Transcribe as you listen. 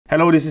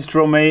Hello, this is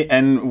Stromae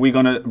and we're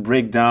gonna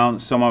break down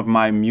some of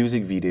my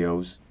music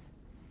videos.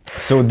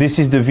 So this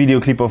is the video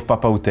clip of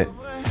Papaoutai.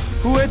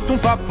 Où est ton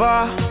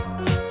papa?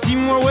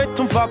 Dis-moi où est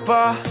ton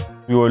papa?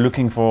 We were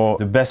looking for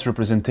the best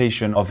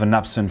representation of an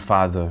absent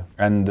father,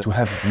 and to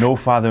have no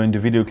father in the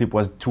video clip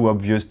was too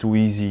obvious, too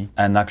easy,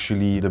 and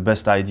actually the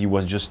best idea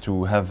was just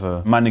to have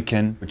a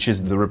mannequin, which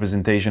is the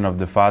representation of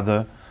the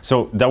father.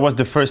 So that was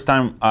the first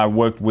time I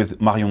worked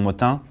with Marion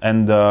Motin,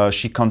 and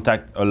she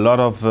contacted a lot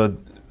of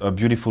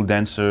beautiful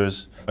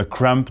dancers. A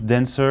crump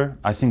dancer,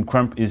 I think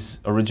crump is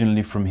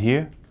originally from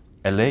here,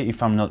 LA,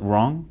 if I'm not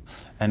wrong,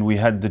 and we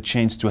had the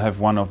chance to have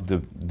one of the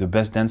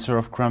best dancer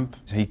of crump.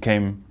 He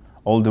came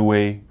all the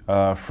way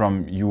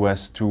from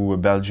US to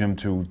Belgium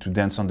to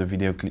dance on the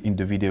in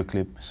the video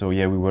clip. So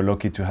yeah, we were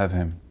lucky to have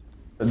him.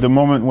 The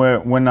moment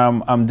when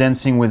I'm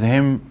dancing with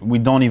him, we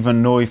don't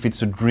even know if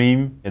it's a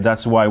dream.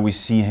 That's why we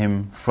see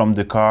him from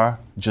the car,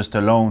 just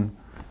alone.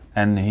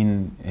 And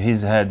in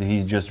his head,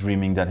 he's just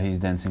dreaming that he's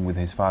dancing with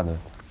his father.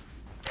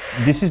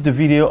 This is the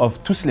video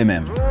of Tous, les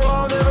Mêmes.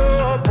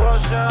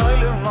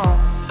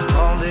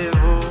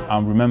 I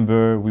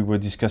remember we were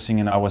discussing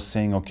and I was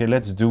saying, okay,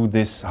 let's do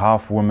this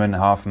half woman,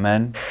 half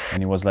man.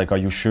 And he was like, are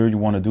you sure you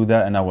want to do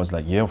that? And I was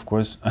like, yeah, of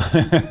course.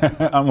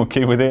 I'm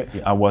okay with it.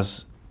 I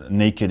was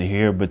naked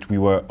here, but we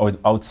were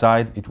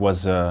outside. It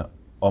was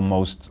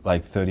almost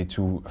like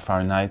 32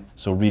 Fahrenheit,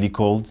 so really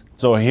cold.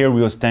 So here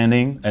we are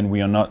standing and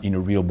we are not in a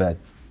real bed.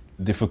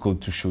 Difficult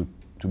to shoot,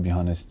 to be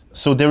honest.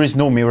 So there is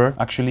no mirror,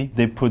 actually.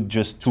 They put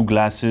just two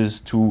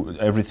glasses,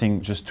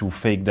 everything just to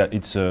fake that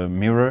it's a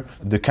mirror.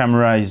 The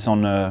camera is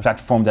on a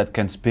platform that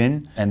can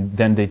spin, and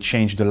then they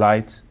change the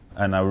light.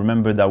 And I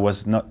remember that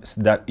was not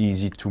that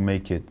easy to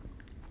make it.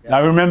 I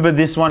remember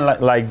this one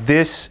like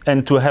this,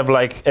 and to have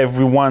like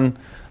everyone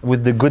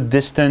with the good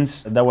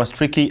distance, that was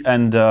tricky,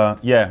 and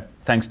yeah.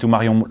 Thanks to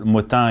Marion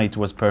Motin, it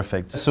was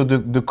perfect. So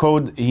the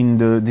code in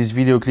this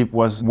video clip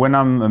was when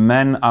I'm a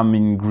man, I'm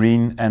in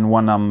green, and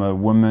when I'm a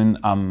woman,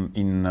 I'm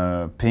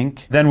in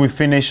pink. Then we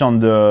finish on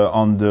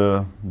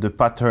the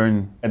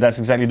pattern, and that's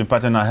exactly the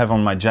pattern I have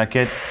on my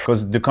jacket,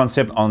 because the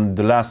concept on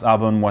the last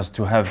album was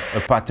to have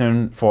a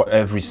pattern for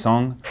every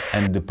song,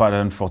 and the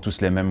pattern for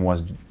Tous les Mêmes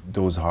was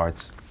those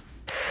hearts.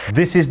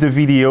 This is the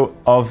video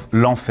of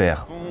L'Enfer.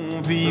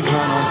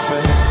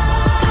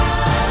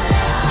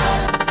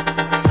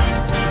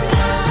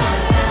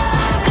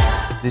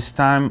 This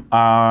time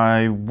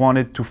I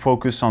wanted to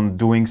focus on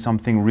doing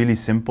something really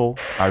simple.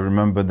 I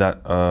remember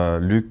that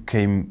Luc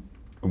came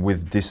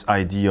with this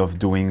idea of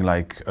doing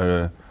like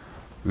a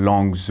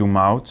long zoom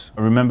out.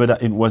 I remember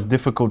that it was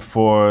difficult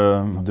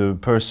for the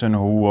person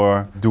who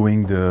were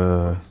doing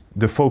the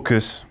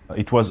focus.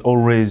 It was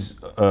always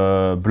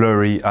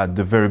blurry at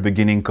the very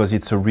beginning because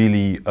it's a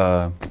really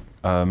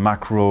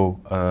macro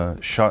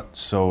shot,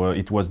 so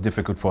it was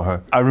difficult for her.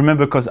 I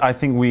remember because I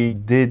think we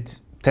did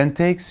 10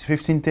 takes,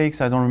 15 takes,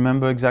 I don't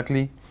remember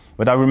exactly.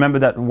 But I remember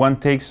that one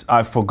takes,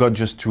 I forgot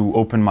just to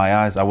open my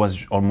eyes. I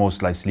was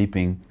almost like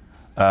sleeping.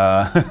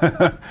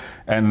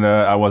 And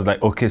I was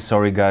like, okay,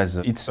 sorry guys.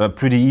 It's a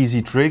pretty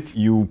easy trick.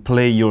 You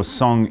play your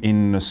song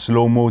in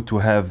slow-mo to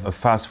have a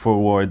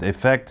fast-forward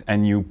effect,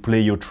 and you play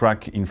your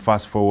track in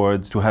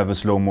fast-forward to have a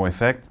slow-mo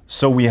effect.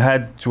 So we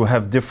had to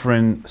have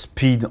different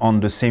speed on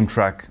the same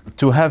track.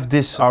 To have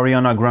this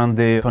Ariana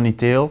Grande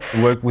ponytail,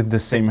 work with the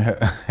same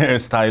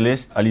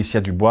hairstylist, Alicia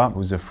Dubois,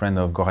 who's a friend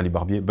of Coralie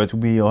Barbier. But to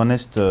be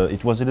honest,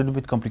 it was a little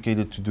bit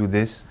complicated to do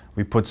this.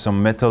 We put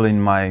some metal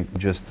in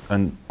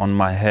on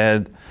my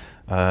head.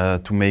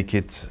 To make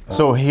it.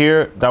 So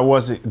here, that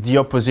was the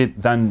opposite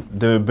than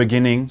the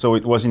beginning. So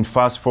it was in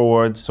fast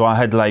forward. So I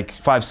had like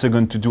 5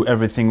 seconds to do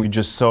everything we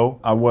just saw.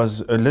 I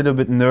was a little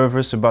bit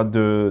nervous about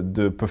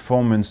the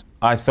performance.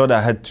 I thought I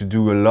had to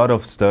do a lot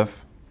of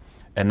stuff.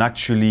 And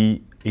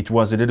actually, it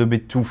was a little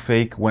bit too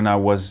fake when I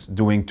was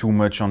doing too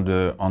much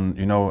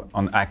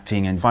on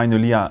acting. And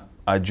finally,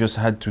 I just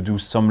had to do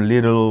some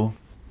little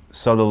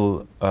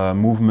subtle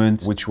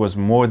movement, which was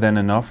more than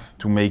enough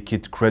to make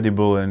it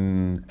credible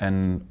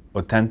and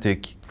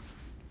authentic.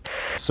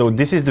 So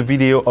this is the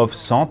video of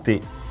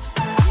Santé.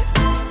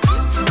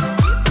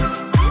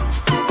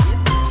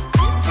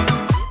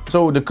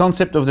 So the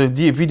concept of the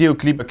video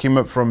clip came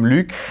up from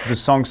Luc. The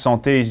song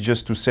Santé is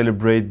just to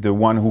celebrate the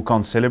one who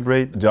can't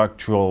celebrate, the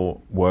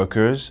actual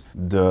workers.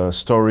 The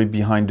story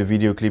behind the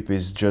video clip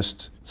is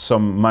just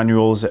some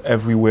manuals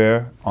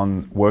everywhere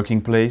on working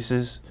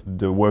places.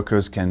 The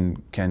workers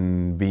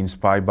can be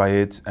inspired by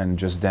it and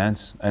just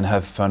dance and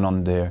have fun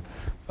on their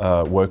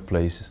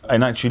workplace.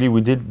 And actually we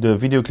did the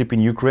video clip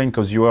in Ukraine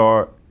because you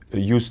are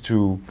used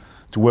to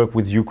work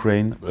with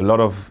Ukraine. A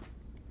lot of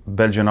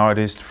Belgian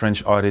artists,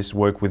 French artists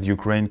work with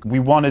Ukraine. We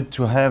wanted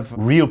to have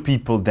real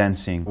people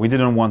dancing. We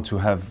didn't want to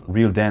have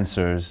real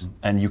dancers,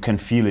 and you can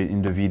feel it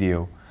in the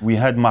video. We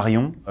had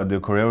Marion, the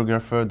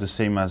choreographer, the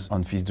same as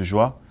on Fils de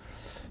Joie.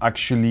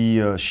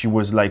 Actually, she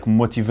was like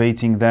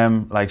motivating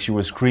them, like she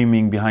was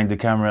screaming behind the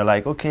camera,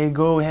 like, okay,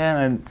 go ahead.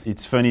 And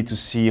it's funny to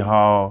see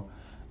how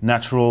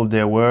natural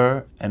they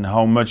were and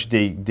how much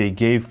they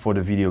gave for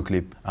the video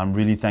clip. I'm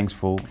really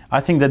thankful.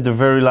 I think that the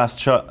very last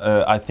shot,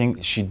 I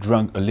think she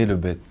drank a little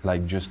bit,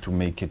 like just to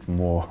make it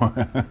more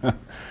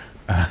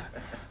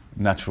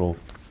natural.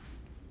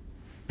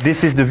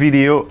 This is the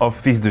video of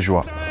Fils de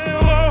Joie.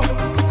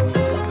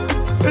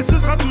 Et ce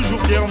sera toujours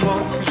fièrement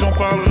que j'en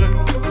parlerai,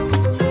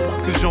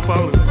 que j'en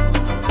parlerai.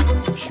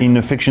 In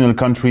a fictional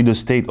country, the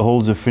state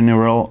holds a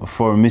funeral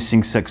for a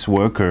missing sex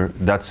worker.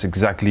 That's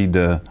exactly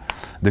the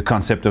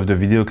concept of the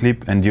video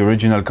clip, and the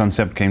original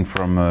concept came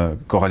from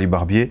Coralie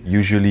Barbier.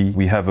 Usually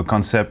we have a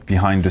concept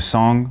behind the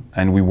song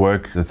and we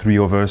work, the three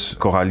of us,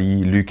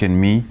 Coralie, Luc and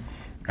me,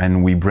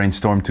 and we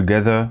brainstorm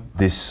together.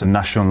 This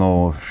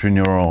national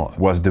funeral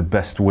was the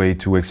best way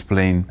to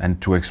explain and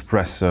to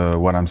express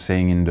what I'm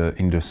saying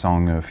in the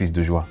song Fils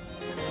de Joie.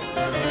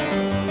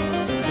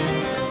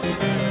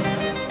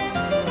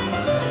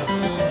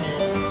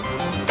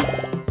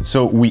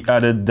 So we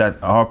added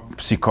that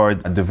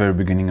harpsichord at the very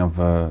beginning of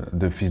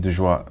the Fils de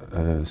Joie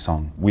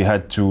song. We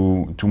had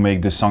to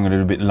make the song a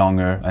little bit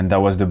longer, and that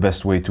was the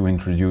best way to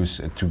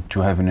introduce,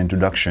 to have an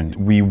introduction.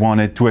 We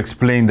wanted to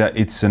explain that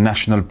it's a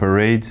national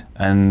parade,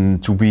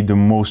 and to be the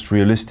most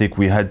realistic,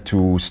 we had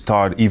to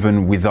start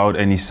even without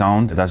any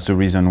sound. That's the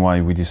reason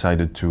why we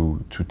decided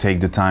to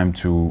take the time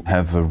to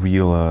have a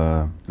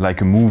real,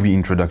 like a movie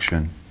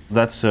introduction.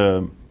 That's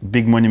a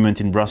big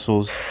monument in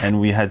Brussels, and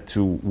we had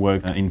to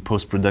work in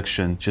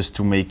post-production just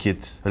to make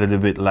it a little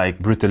bit like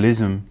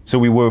brutalism. So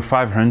we were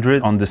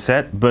 500 on the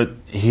set, but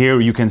here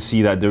you can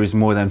see that there is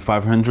more than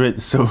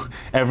 500, so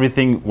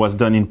everything was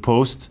done in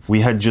post. We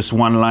had just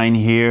one line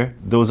here.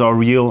 Those are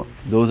real,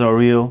 those are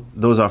real,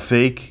 those are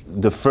fake.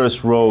 The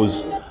first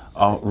rows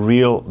are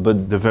real,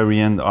 but the very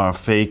end are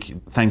fake.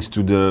 Thanks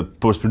to the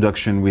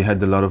post-production, we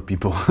had a lot of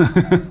people.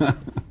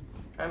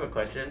 I have a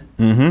question.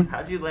 Mm-hmm.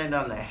 How'd you land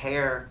on the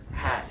hair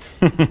hat?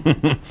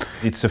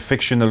 It's a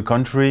fictional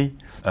country,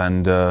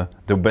 and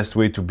the best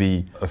way to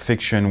be a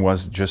fiction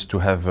was just to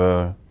have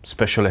a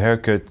special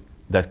haircut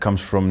that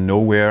comes from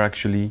nowhere,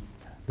 actually,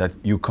 that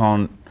you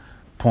can't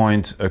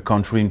point a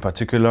country in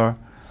particular.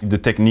 The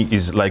technique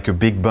is like a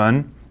big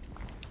bun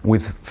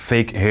with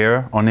fake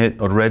hair on it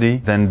already.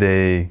 Then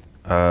they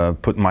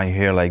put my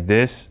hair like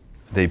this.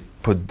 They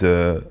put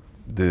the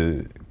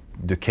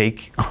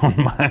cake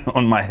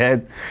on my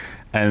head.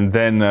 And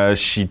then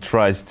she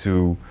tries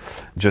to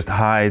just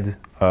hide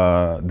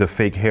the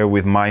fake hair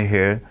with my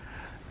hair.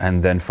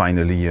 And then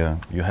finally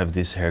you have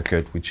this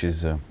haircut, which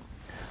is a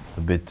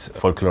bit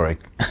folkloric.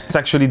 It's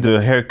actually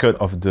the haircut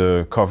of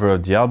the cover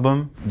of the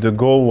album. The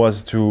goal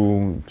was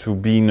to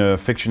be in a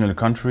fictional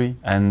country,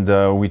 and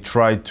we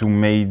tried to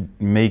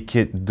make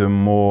it the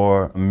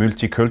more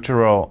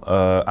multicultural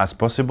as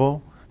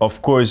possible. Of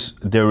course,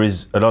 there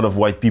is a lot of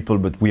white people,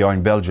 but we are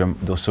in Belgium,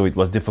 so it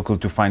was difficult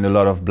to find a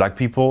lot of black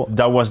people.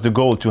 That was the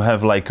goal, to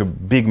have like a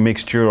big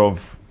mixture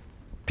of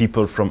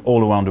people from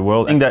all around the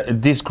world. I think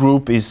that this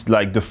group is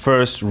like the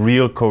first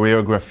real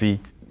choreography.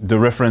 The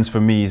reference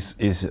for me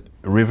is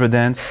river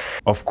dance.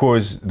 Of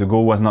course, the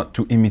goal was not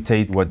to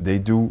imitate what they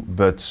do,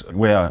 but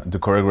where the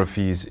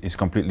choreography is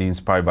completely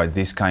inspired by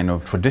this kind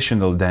of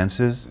traditional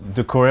dances.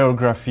 The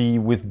choreography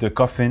with the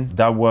coffin,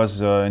 that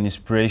was an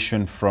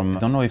inspiration from, I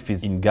don't know if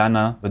it's in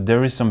Ghana, but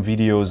there is some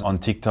videos on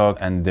TikTok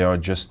and they are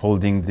just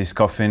holding this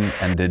coffin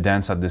and they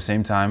dance at the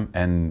same time,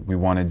 and we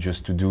wanted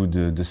just to do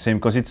the same,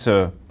 because it's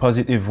a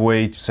positive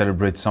way to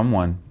celebrate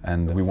someone,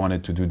 and we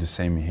wanted to do the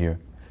same here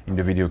in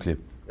the video clip.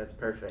 That's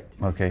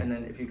perfect. Okay. And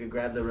then if you could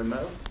grab the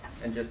remote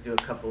and just do a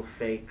couple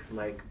fake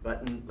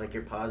button, like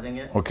you're pausing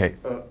it. Okay.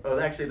 Oh,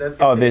 actually that's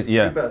good. Oh, this,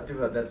 yeah. Do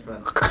both, that's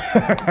fun.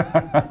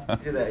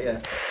 Do that,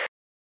 yeah.